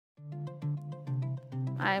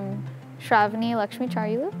I'm Shravani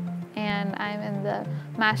Charyulu, and I'm in the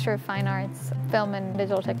Master of Fine Arts Film and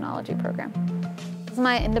Digital Technology program. This is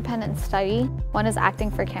my independent study. One is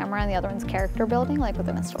acting for camera and the other one's character building, like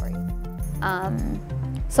within a story.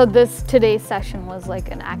 So today's session was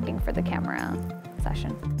like an acting for the camera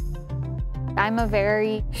session. I'm a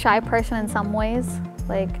very shy person in some ways.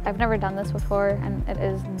 Like, I've never done this before, and it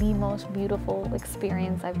is the most beautiful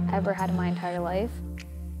experience I've ever had in my entire life.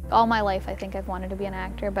 All my life, I think I've wanted to be an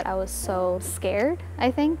actor, but I was so scared,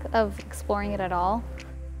 I think, of exploring it at all.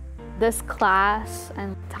 This class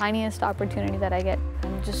and tiniest opportunity that I get,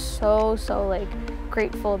 I'm just so like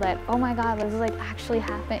grateful that, oh my God, this is like actually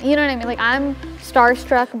happening. You know what I mean? Like, I'm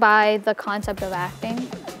starstruck by the concept of acting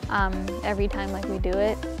every time like we do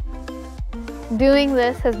it. Doing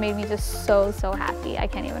this has made me just so happy. I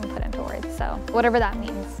can't even put into words, so whatever that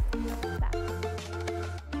means.